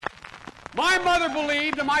My mother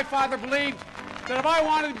believed and my father believed that if I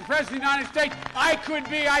wanted to be president of the United States, I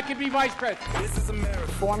could be vice president. This is America.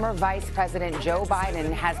 Former Vice President Joe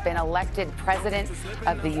Biden has been elected President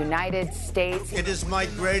of the United States. It is my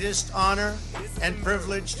greatest honor and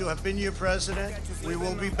privilege to have been your president. We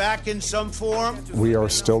will be back in some form. We are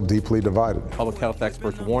still deeply divided. Public health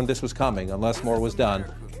experts warned this was coming unless more was done.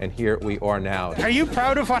 And here we are now. Are you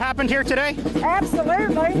proud of what happened here today?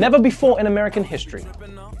 Absolutely. Never before in American history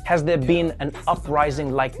has there been an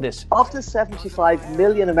uprising like this. Of the 75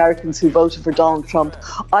 million Americans who voted for Donald Trump,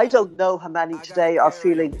 I don't know how many today are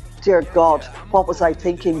feeling, dear God, what was I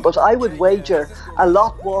thinking? But I would wager a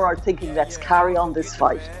lot more are thinking, let's carry on this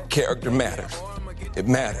fight. Character matters. It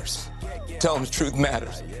matters. Telling the truth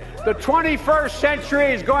matters. The 21st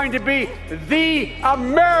century is going to be the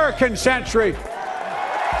American century.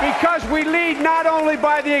 Because we lead not only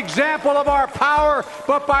by the example of our power,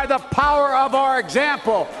 but by the power of our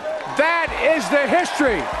example. That is the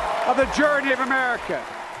history of the journey of America.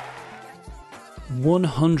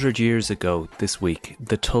 100 years ago this week,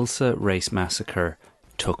 the Tulsa race massacre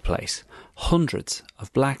took place. Hundreds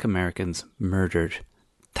of black Americans murdered.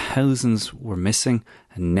 Thousands were missing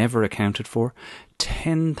and never accounted for.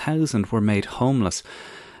 10,000 were made homeless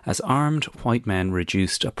as armed white men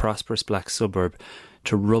reduced a prosperous black suburb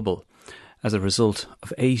to rubble as a result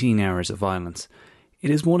of 18 hours of violence. It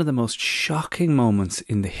is one of the most shocking moments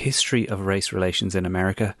in the history of race relations in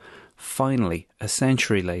America. Finally, a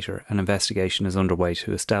century later, an investigation is underway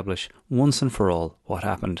to establish once and for all what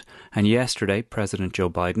happened. And yesterday, President Joe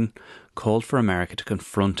Biden called for America to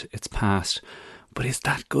confront its past. But is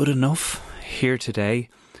that good enough? Here today,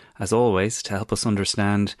 as always, to help us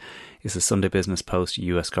understand, is the Sunday Business Post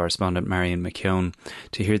US correspondent Marion McKeone.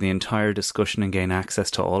 To hear the entire discussion and gain access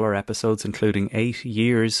to all our episodes, including 8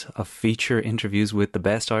 years of feature interviews with the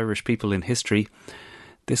best Irish people in history,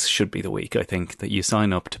 this should be the week, I think, that you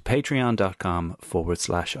sign up to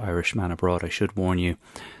patreon.com/Irishman Abroad. I should warn you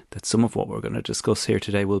that some of what we're going to discuss here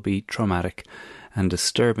today will be traumatic and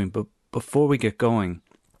disturbing. But before we get going,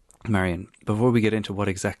 Marion, before we get into what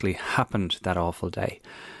exactly happened that awful day,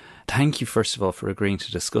 thank you, first of all, for agreeing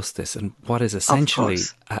to discuss this and what is essentially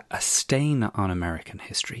a stain on American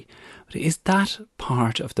history. But is that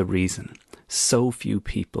part of the reason so few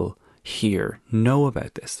people here know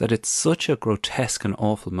about this, that it's such a grotesque and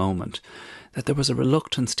awful moment that there was a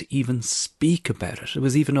reluctance to even speak about it? It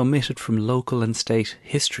was even omitted from local and state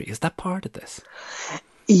history. Is that part of this?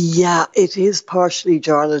 Yeah, it is partially,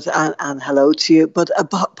 Jarlath, and hello to you. But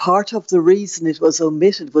part of the reason it was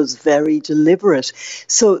omitted was very deliberate.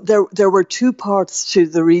 So there were two parts to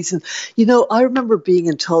the reason. You know, I remember being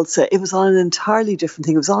in Tulsa. It was on an entirely different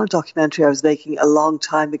thing. It was on a documentary I was making a long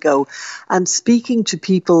time ago, and speaking to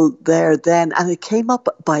people there then, and it came up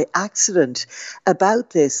by accident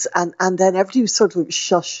about this, and then everybody sort of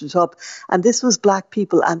shushed it up. And this was black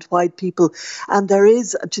people and white people, and there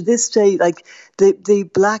is to this day, like the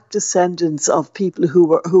black descendants of people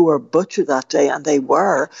who were butchered that day, and they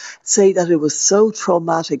were, say that it was so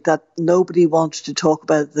traumatic that nobody wanted to talk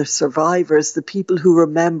about the survivors. The people who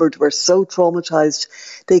remembered were so traumatized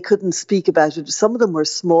they couldn't speak about it. Some of them were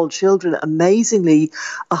small children. Amazingly,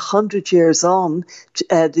 100 years on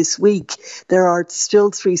this week, there are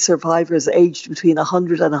still 3 survivors aged between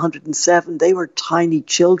 100 and 107. They were tiny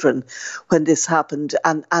children when this happened,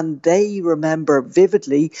 and they remember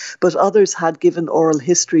vividly, but others had given oral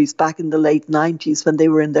histories back in the late 90s when they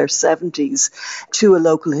were in their 70s to a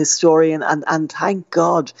local historian, and thank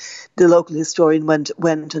God the local historian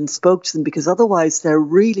went and spoke to them, because otherwise there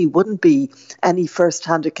really wouldn't be any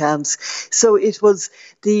first-hand accounts. So it was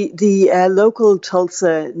the local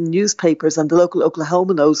Tulsa newspapers and the local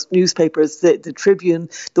Oklahoma newspapers, the Tribune,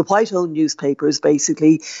 the white-owned newspapers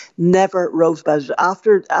basically never wrote about it.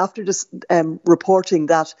 After just reporting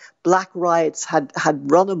that black riots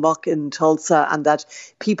had run amok in Tulsa and that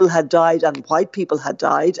people had died and white people had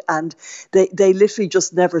died, and they literally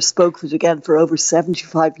just never spoke of it again for over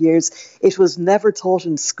 75 years. It was never taught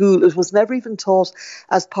in school. It was never even taught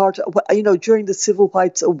as part of, during the civil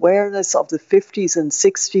rights awareness of the 50s and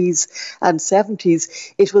 60s and 70s.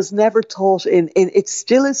 It was never taught it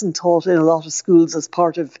still isn't taught in a lot of schools as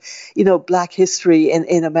part of, black history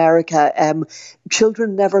in America.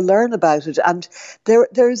 Children never learn about it. And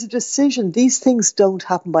there is a decision. These things don't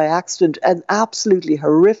happen by accident. An absolutely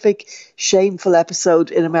horrific, shameful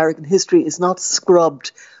episode in American history is not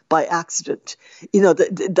scrubbed by accident.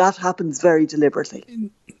 That happens very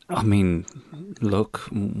deliberately. I mean, look,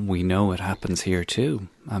 we know it happens here too.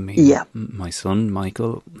 I mean, yeah. My son,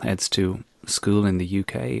 Michael, heads to school in the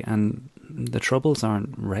UK, and the troubles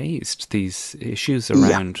aren't raised. These issues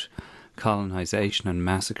around colonisation and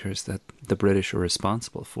massacres that the British are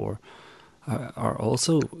responsible for are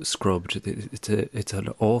also scrubbed. It's an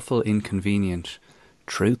awful, inconvenient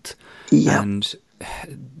truth, and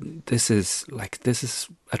this is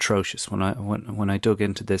atrocious. When I dug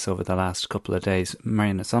into this over the last couple of days,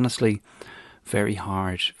 Marion, it's honestly very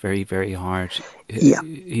hard, very, very hard,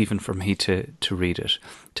 even for me to read it.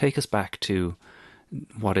 Take us back to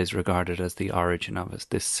what is regarded as the origin of it,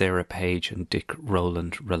 this Sarah Page and Dick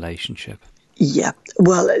Rowland relationship. Yeah,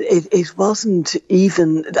 well, it wasn't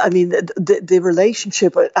even, I mean, the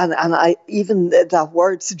relationship, and I even that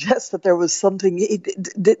word suggests that there was something,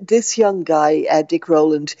 this young guy, Dick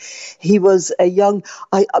Rowland, he was a young,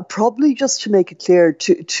 I probably just to make it clear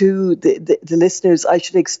to the listeners, I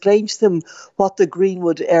should explain to them what the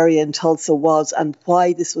Greenwood area in Tulsa was and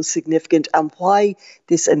why this was significant and why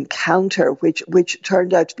this encounter, which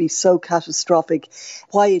turned out to be so catastrophic,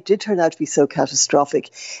 why it did turn out to be so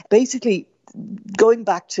catastrophic. Basically, going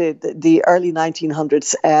back to the early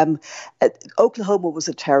 1900s, Oklahoma was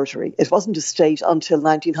a territory. It wasn't a state until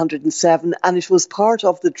 1907, and it was part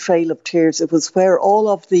of the Trail of Tears. It was where all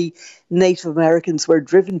of the Native Americans were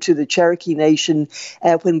driven to the Cherokee Nation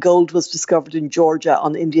when gold was discovered in Georgia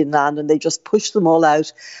on Indian land, and they just pushed them all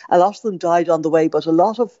out. A lot of them died on the way, but a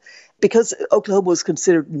lot of, because Oklahoma was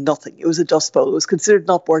considered nothing. It was a dust bowl. It was considered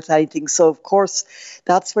not worth anything. So, of course,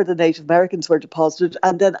 that's where the Native Americans were deposited.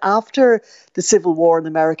 And then after the Civil War in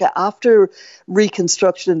America, after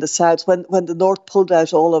Reconstruction in the South, when the North pulled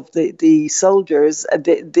out all of the soldiers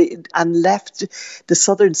and left the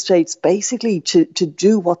southern states basically to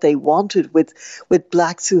do what they wanted with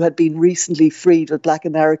blacks who had been recently freed, with black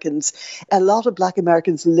Americans, a lot of black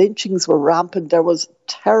Americans, lynchings were rampant. There was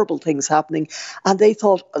terrible things happening. And they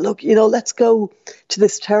thought, look, let's go to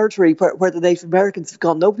this territory where the Native Americans have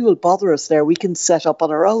gone. Nobody will bother us there. We can set up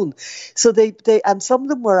on our own. So they and some of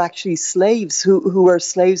them were actually slaves who were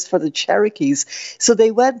slaves for the Cherokees. So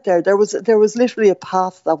they went there. There was literally a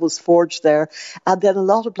path that was forged there. And then a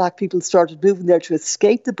lot of black people started moving there to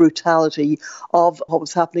escape the brutality of what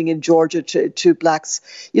was happening in Georgia to blacks,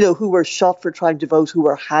 who were shot for trying to vote, who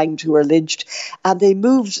were hanged, who were lynched. And they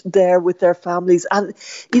moved there with their families. And,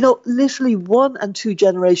 literally 1 and 2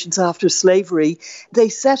 generations after slavery, they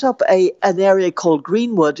set up an area called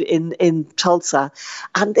Greenwood in Tulsa,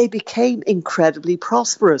 and they became incredibly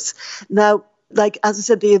prosperous. Now, as I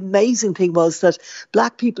said, the amazing thing was that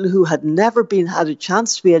black people who had never had a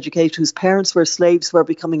chance to be educated, whose parents were slaves, were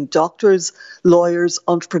becoming doctors, lawyers,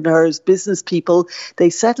 entrepreneurs, business people. They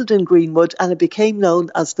settled in Greenwood, and it became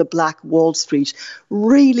known as the Black Wall Street.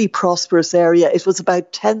 Really prosperous area. It was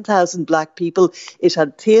about 10,000 black people. It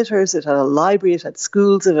had theatres, it had a library, it had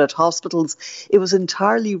schools, it had hospitals. It was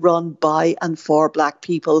entirely run by and for black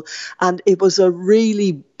people, and it was a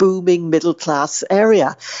really booming middle class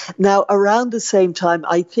area. Now, around the same time,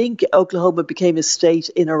 I think Oklahoma became a state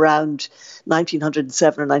in around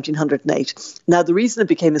 1907 or 1908. Now, the reason it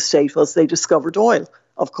became a state was they discovered oil,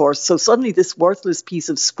 of course. So suddenly this worthless piece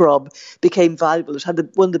of scrub became valuable. It had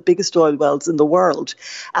one of the biggest oil wells in the world.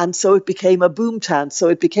 And so it became a boom town. So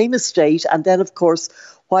it became a state. And then, of course,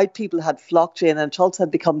 white people had flocked in, and Tulsa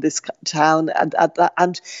had become this town.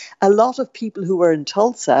 And a lot of people who were in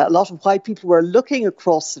Tulsa, a lot of white people were looking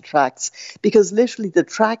across the tracks, because literally the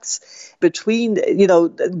tracks between,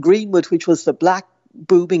 Greenwood, which was the black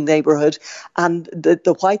booming neighbourhood, and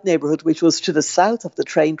the white neighbourhood, which was to the south of the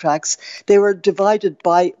train tracks, they were divided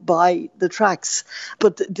by the tracks.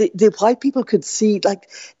 But the white people could see,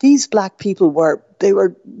 these black people they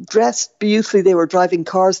were dressed beautifully. They were driving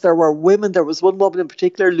cars. There were women. There was one woman in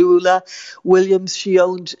particular, Lula Williams. She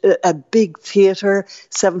owned a big theatre,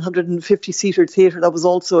 750-seater theatre. That was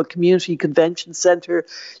also a community convention centre.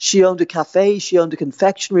 She owned a cafe. She owned a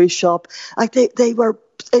confectionery shop.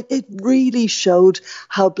 It really showed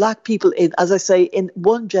how black people, as I say, in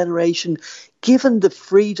one generation, given the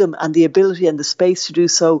freedom and the ability and the space to do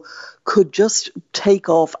so, could just take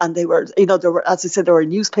off. And they were, as I said, there were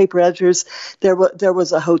newspaper editors. There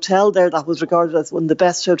was a hotel there that was regarded as one of the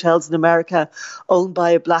best hotels in America, owned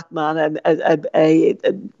by a black man, a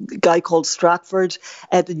guy called Stratford.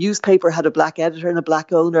 The newspaper had a black editor and a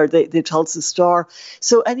black owner, the Tulsa Star.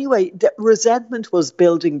 So anyway, the resentment was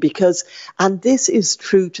building because, and this is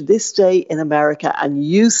true to this day in America, and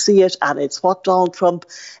you see it, and it's what Donald Trump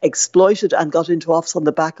exploited and got into office on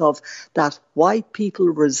the back of, that white people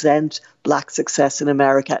resent black success in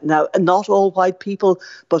America. Now, not all white people,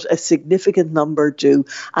 but a significant number do.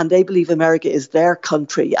 And they believe America is their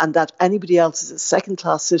country and that anybody else is a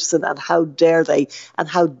second-class citizen, and how dare they? And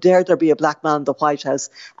how dare there be a black man in the White House?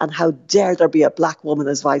 And how dare there be a black woman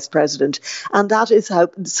as vice president? And that is how,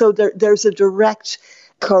 so there's a direct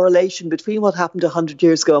correlation between what happened 100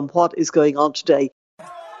 years ago and what is going on today.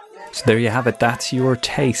 So there you have it. That's your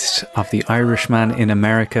taste of The Irishman in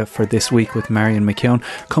America for this week with Marion McKeone.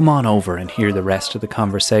 Come on over and hear the rest of the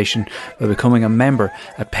conversation by becoming a member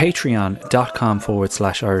at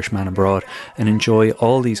patreon.com/Irishman Abroad and enjoy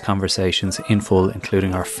all these conversations in full,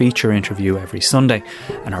 including our feature interview every Sunday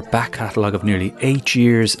and our back catalogue of nearly 8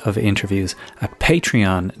 years of interviews at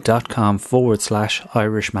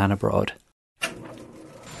patreon.com/Irishman Abroad.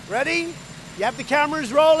 Ready? You have the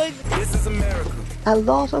cameras rolling? This is America. A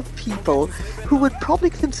lot of people who would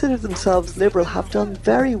probably consider themselves liberal have done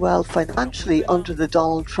very well financially under the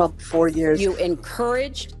Donald Trump 4 years. You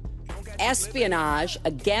encouraged espionage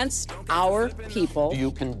against our people.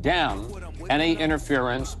 You condemn any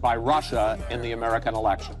interference by Russia in the American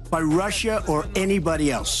election. By Russia or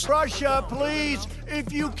anybody else. Russia, please,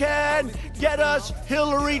 if you can, get us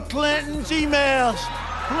Hillary Clinton's emails.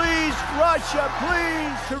 Please, Russia,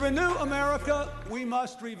 please. To renew America, we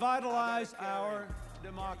must revitalize our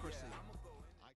democracy.